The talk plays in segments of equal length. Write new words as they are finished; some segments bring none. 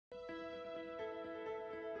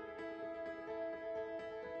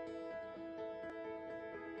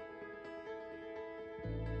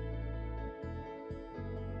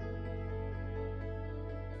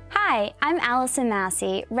Hi, I'm Allison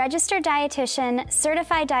Massey, registered dietitian,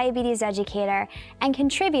 certified diabetes educator, and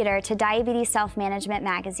contributor to Diabetes Self-Management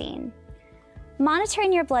magazine.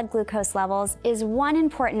 Monitoring your blood glucose levels is one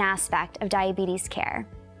important aspect of diabetes care.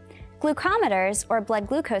 Glucometers, or blood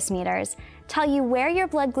glucose meters, tell you where your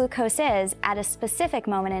blood glucose is at a specific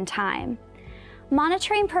moment in time.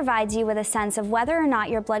 Monitoring provides you with a sense of whether or not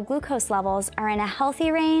your blood glucose levels are in a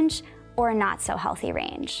healthy range or a not so healthy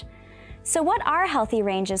range. So what are healthy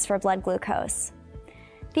ranges for blood glucose?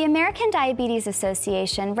 The American Diabetes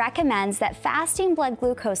Association recommends that fasting blood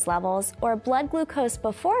glucose levels, or blood glucose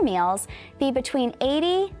before meals, be between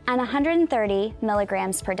 80 and 130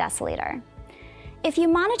 milligrams per deciliter. If you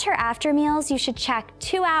monitor after meals, you should check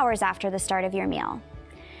 2 hours after the start of your meal.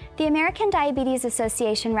 The American Diabetes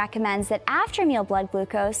Association recommends that after-meal blood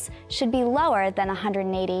glucose should be lower than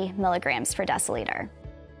 180 milligrams per deciliter.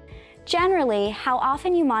 Generally, how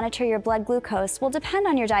often you monitor your blood glucose will depend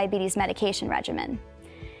on your diabetes medication regimen.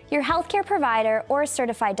 Your healthcare provider or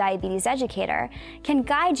certified diabetes educator can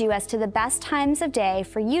guide you as to the best times of day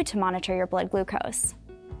for you to monitor your blood glucose.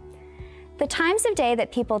 The times of day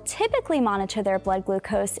that people typically monitor their blood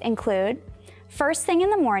glucose include first thing in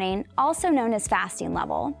the morning, also known as fasting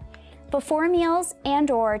level, before meals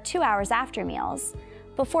and/or 2 hours after meals,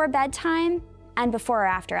 before bedtime, and before or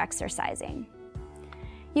after exercising.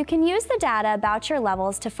 You can use the data about your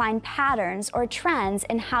levels to find patterns or trends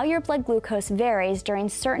in how your blood glucose varies during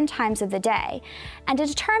certain times of the day, and to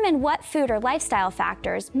determine what food or lifestyle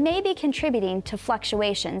factors may be contributing to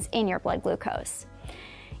fluctuations in your blood glucose.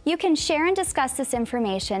 You can share and discuss this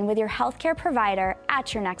information with your healthcare provider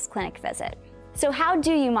at your next clinic visit. So how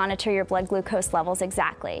do you monitor your blood glucose levels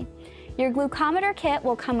exactly? Your glucometer kit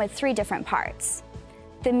will come with 3 different parts: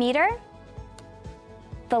 the meter,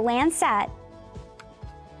 the lancet,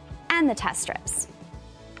 and the test strips.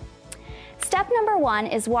 Step number 1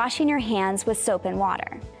 is washing your hands with soap and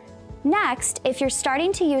water. Next, if you're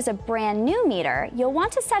starting to use a brand new meter, you'll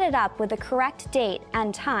want to set it up with the correct date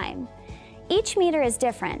and time. Each meter is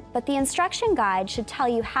different, but the instruction guide should tell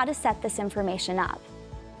you how to set this information up.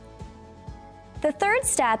 The third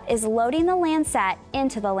step is loading the lancet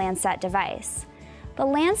into the lancet device. The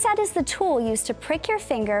lancet is the tool used to prick your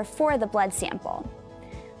finger for the blood sample.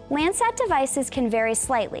 Lancet devices can vary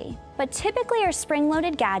slightly, but typically are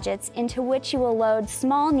spring-loaded gadgets into which you will load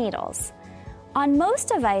small needles. On most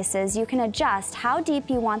devices, you can adjust how deep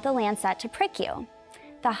you want the lancet to prick you.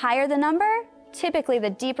 The higher the number, typically the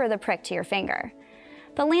deeper the prick to your finger.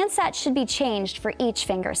 The lancet should be changed for each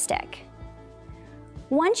finger stick.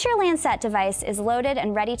 Once your lancet device is loaded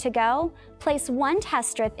and ready to go, place one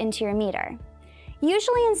test strip into your meter.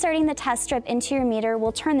 Usually inserting the test strip into your meter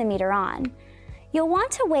will turn the meter on. You'll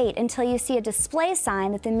want to wait until you see a display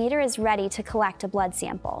sign that the meter is ready to collect a blood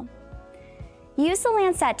sample. Use the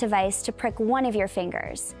lancet device to prick one of your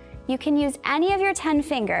fingers. You can use any of your 10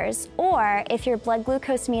 fingers, or if your blood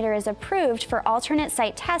glucose meter is approved for alternate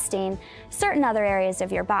site testing, certain other areas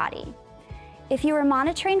of your body. If you are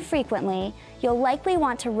monitoring frequently, you'll likely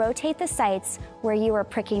want to rotate the sites where you are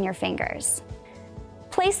pricking your fingers.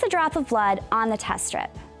 Place the drop of blood on the test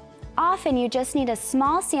strip. Often you just need a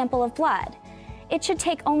small sample of blood. It should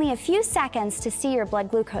take only a few seconds to see your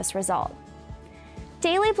blood glucose result.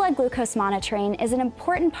 Daily blood glucose monitoring is an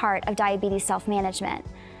important part of diabetes self-management.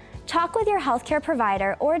 Talk with your healthcare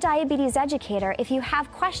provider or diabetes educator if you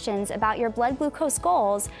have questions about your blood glucose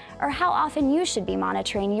goals or how often you should be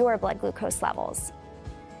monitoring your blood glucose levels.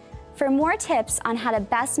 For more tips on how to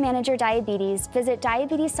best manage your diabetes, visit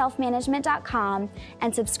diabetesselfmanagement.com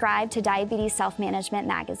and subscribe to Diabetes Self-Management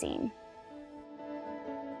magazine.